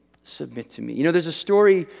saying submit to me. There's a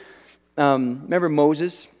story, remember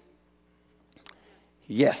Moses?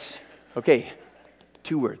 Yes. Okay,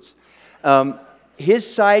 2 words. His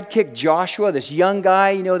sidekick Joshua, this young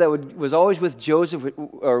guy, that was always with Joseph,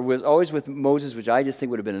 or was always with Moses, which I just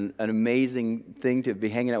think would have been an amazing thing to be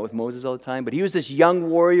hanging out with Moses all the time. But he was this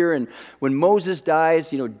young warrior, and when Moses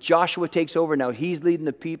dies, Joshua takes over. Now he's leading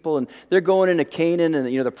the people, and they're going into Canaan and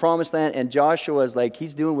the Promised Land. And Joshua is like,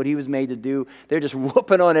 he's doing what he was made to do. They're just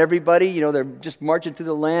whooping on everybody. They're just marching through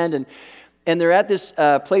the land, and they're at this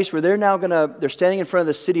place where they're standing in front of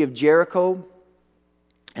the city of Jericho.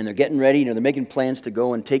 And they're getting ready, they're making plans to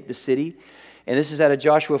go and take the city. And this is out of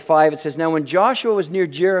Joshua 5. It says, now when Joshua was near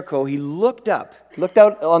Jericho, he looked out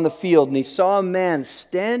on the field, and he saw a man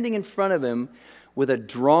standing in front of him with a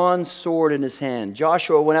drawn sword in his hand.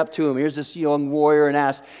 Joshua went up to him, here's this young warrior, and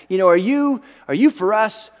asked, are you for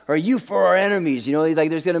us, or are you for our enemies? Like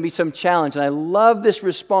there's going to be some challenge. And I love this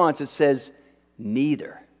response. It says,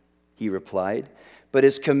 neither, he replied, but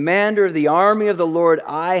as commander of the army of the Lord,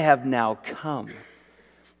 I have now come.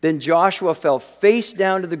 Then Joshua fell face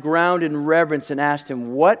down to the ground in reverence and asked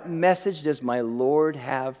him, what message does my Lord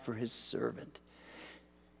have for his servant?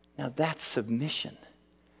 Now that's submission.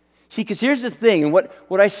 See, because here's the thing, and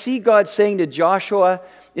what I see God saying to Joshua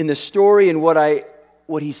in the story, and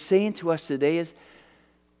what he's saying to us today is,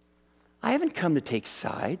 I haven't come to take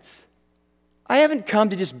sides. I haven't come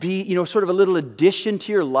to just be, sort of a little addition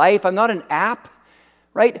to your life. I'm not an app,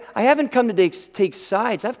 right? I haven't come to take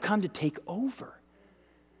sides. I've come to take over.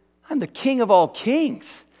 I'm the King of all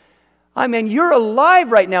kings. You're alive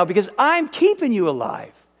right now because I'm keeping you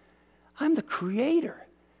alive. I'm the Creator,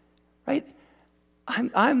 right?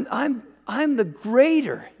 I'm the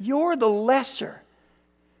greater. You're the lesser,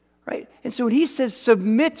 right? And so when he says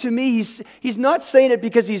submit to me, he's not saying it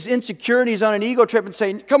because he's insecure and he's on an ego trip and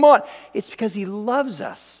saying, come on. It's because he loves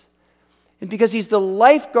us. And because he's the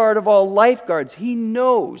lifeguard of all lifeguards, he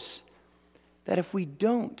knows that if you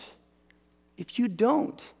don't,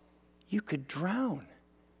 you could drown.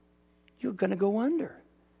 You're going to go under.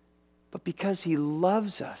 But because he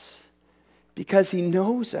loves us, because he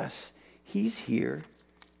knows us, he's here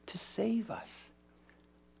to save us.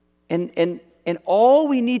 And all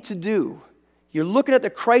we need to do, you're looking at the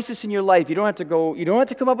crisis in your life, you don't have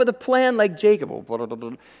to come up with a plan like Jacob.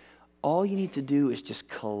 All you need to do is just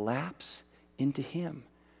collapse into him.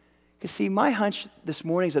 Because see, my hunch this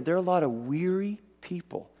morning is that there are a lot of weary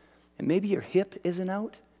people. And maybe your hip isn't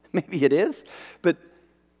out. Maybe it is, but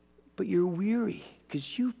you're weary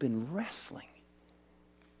because you've been wrestling.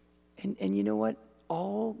 And you know what?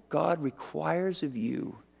 All God requires of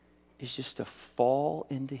you is just to fall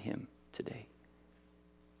into him today.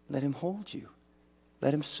 Let him hold you.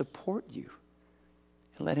 Let him support you.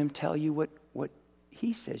 And let him tell you what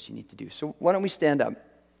he says you need to do. So why don't we stand up?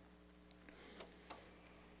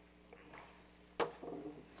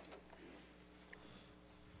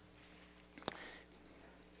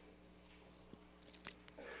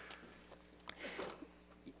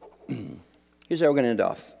 Here's how we're going to end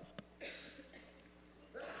off.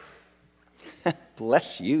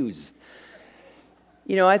 Bless yous.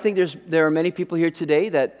 I think there are many people here today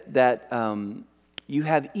that you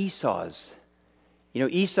have Esau's.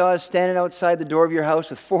 Esau is standing outside the door of your house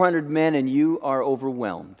with 400 men, and you are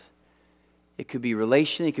overwhelmed. It could be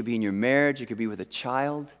relationally, it could be in your marriage, it could be with a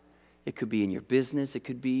child, it could be in your business, it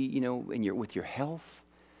could be, with your health.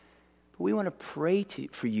 We want to pray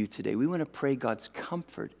for you today. We want to pray God's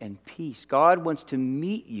comfort and peace. God wants to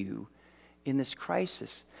meet you in this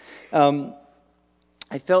crisis. I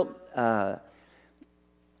felt, and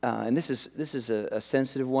this is a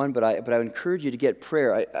sensitive one, but I would encourage you to get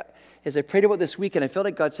prayer. As I prayed about this weekend, I felt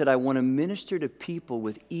like God said, I want to minister to people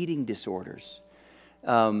with eating disorders.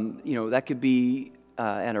 That could be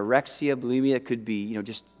anorexia, bulimia. It could be,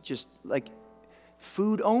 just like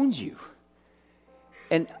food owns you.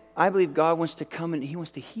 And I believe God wants to come and He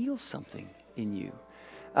wants to heal something in you.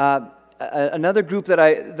 Another group that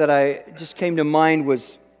I just came to mind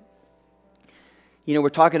was, we're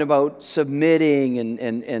talking about submitting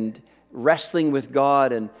and wrestling with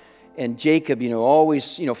God and Jacob,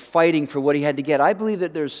 always, fighting for what he had to get. I believe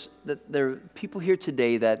that there are people here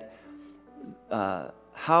today that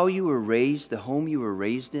how you were raised, the home you were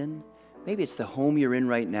raised in, maybe it's the home you're in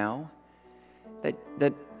right now,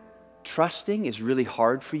 that trusting is really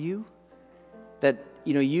hard for you. That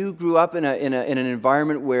you grew up in an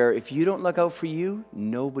environment where if you don't look out for you,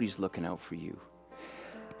 nobody's looking out for you.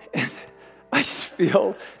 And I just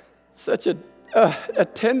feel such a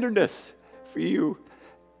tenderness for you.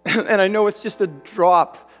 And I know it's just a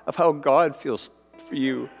drop of how God feels for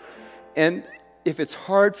you. And if it's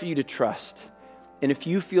hard for you to trust, and if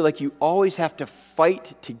you feel like you always have to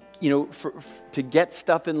fight to get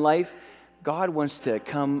stuff in life, God wants to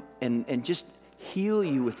come and just heal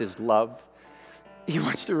you with His love. He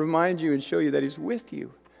wants to remind you and show you that He's with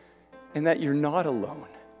you and that you're not alone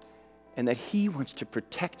and that He wants to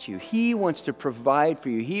protect you. He wants to provide for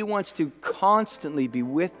you. He wants to constantly be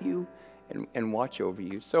with you and watch over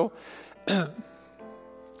you. So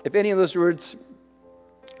if any of those words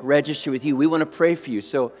register with you, we want to pray for you.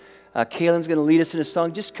 So Kaylin's going to lead us in a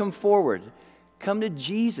song. Just come forward. Come to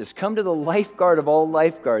Jesus. Come to the lifeguard of all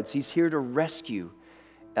lifeguards. He's here to rescue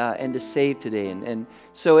and to save today. And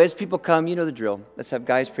so as people come, you know the drill. Let's have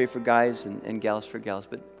guys pray for guys and gals for gals.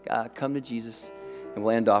 But come to Jesus, and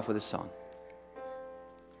we'll end off with a song.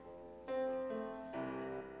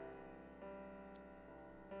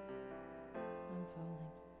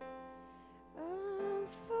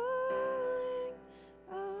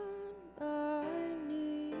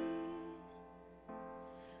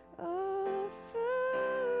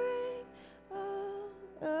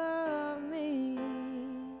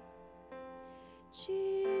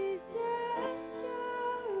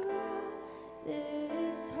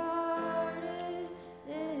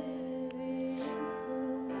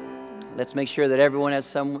 Let's make sure that everyone has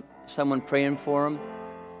someone praying for them.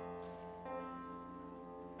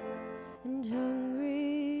 And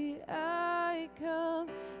hungry I come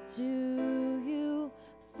to you,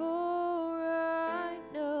 for I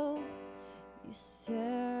know you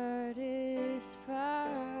satisfy.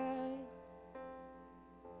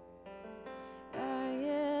 I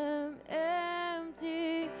am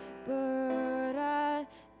empty, but I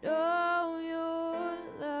know your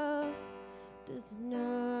love does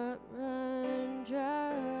not run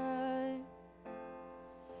dry.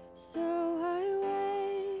 So I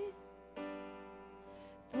wait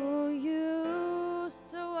for you,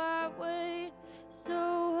 so I wait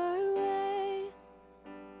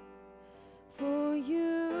for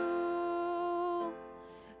you.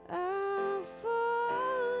 I'm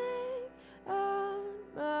falling on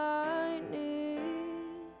my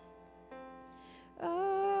knees,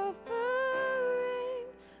 offering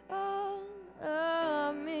all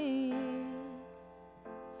of me.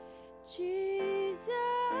 Jesus,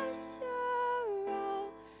 you're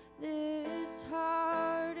all this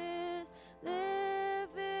heart is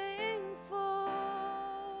living for.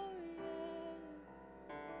 Yeah.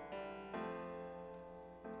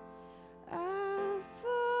 I'm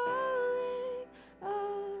falling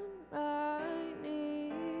on my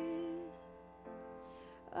knees,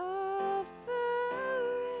 offering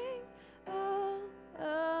all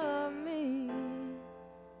of me.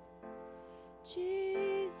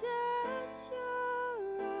 Jesus,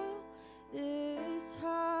 you're all this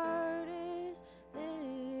heart is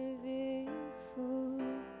living for.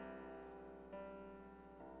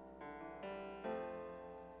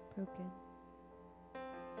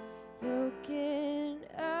 Broken,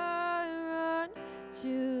 I run to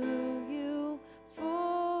you,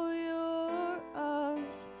 for your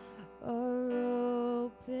arms are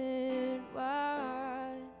open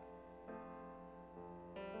wide.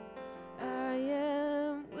 I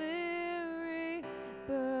am weary,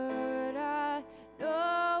 but I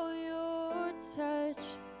know your touch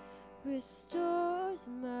restores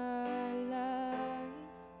my life.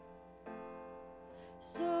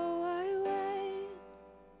 So I wait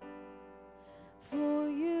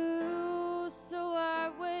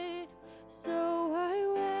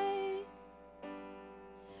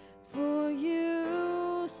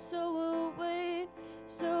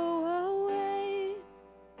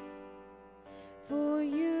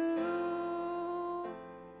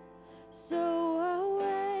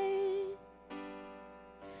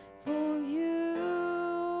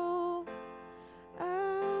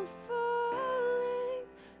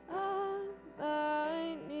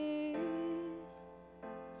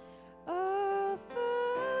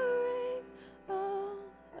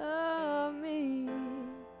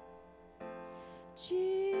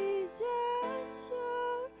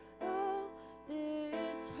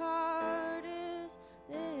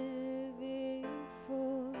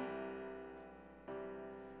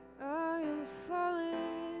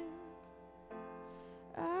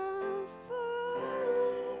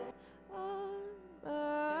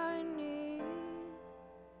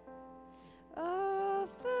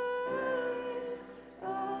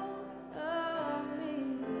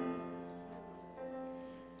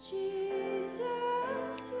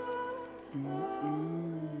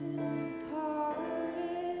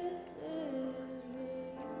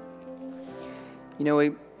You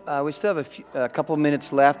know, we still have a couple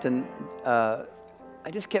minutes left, and I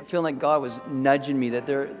just kept feeling like God was nudging me that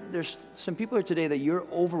there's some people here today that you're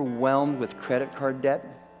overwhelmed with credit card debt,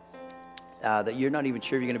 that you're not even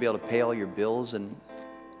sure if you're going to be able to pay all your bills. And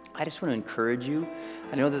I just want to encourage you.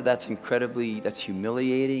 I know that that's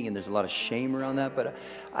humiliating, and there's a lot of shame around that, but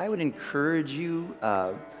I would encourage you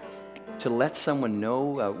to let someone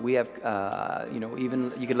know. We have,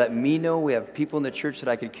 even you could let me know. We have people in the church that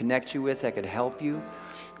I could connect you with that could help you.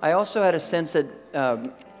 I also had a sense that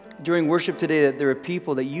during worship today that there are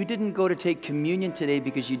people that you didn't go to take communion today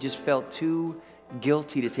because you just felt too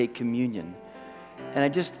guilty to take communion. And I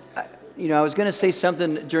was going to say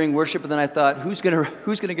something during worship, but then I thought, who's going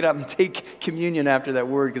to get up and take communion after that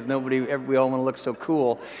word? Because we all want to look so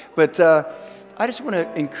cool. But I just want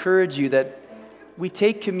to encourage you that we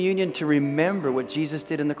take communion to remember what Jesus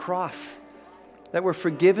did on the cross, that we're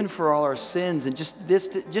forgiven for all our sins, and just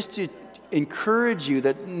to encourage you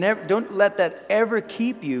that don't let that ever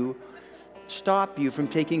stop you from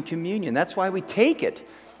taking communion. That's why we take it,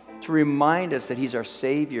 to remind us that He's our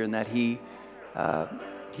Savior and that He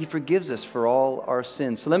forgives us for all our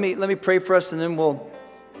sins. So let me pray for us, and then we'll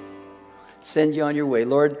send you on your way.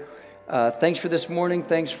 Lord, thanks for this morning.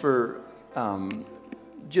 Thanks for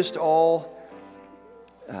just all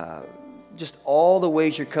the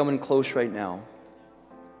ways you're coming close right now.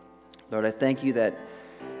 Lord, I thank you that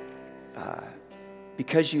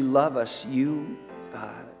because you love us, you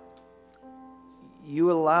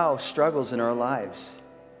allow struggles in our lives,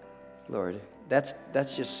 Lord. That's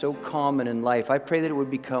just so common in life. I pray that it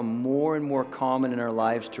would become more and more common in our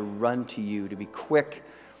lives to run to you, to be quick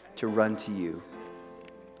to run to you,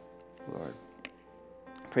 Lord.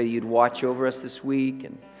 I pray that you'd watch over us this week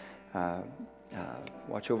and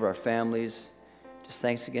watch over our families. Just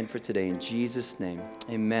thanks again for today. In Jesus' name,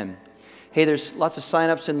 amen. Hey, there's lots of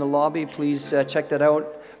sign-ups in the lobby. Please check that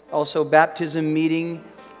out. Also, baptism meeting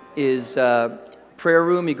is prayer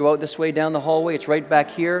room. You go out this way down the hallway. It's right back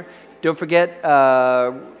here. Don't forget,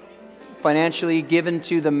 financially given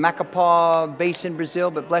to the Macapá base in Brazil.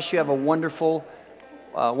 But bless you. Have a wonderful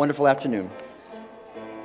afternoon.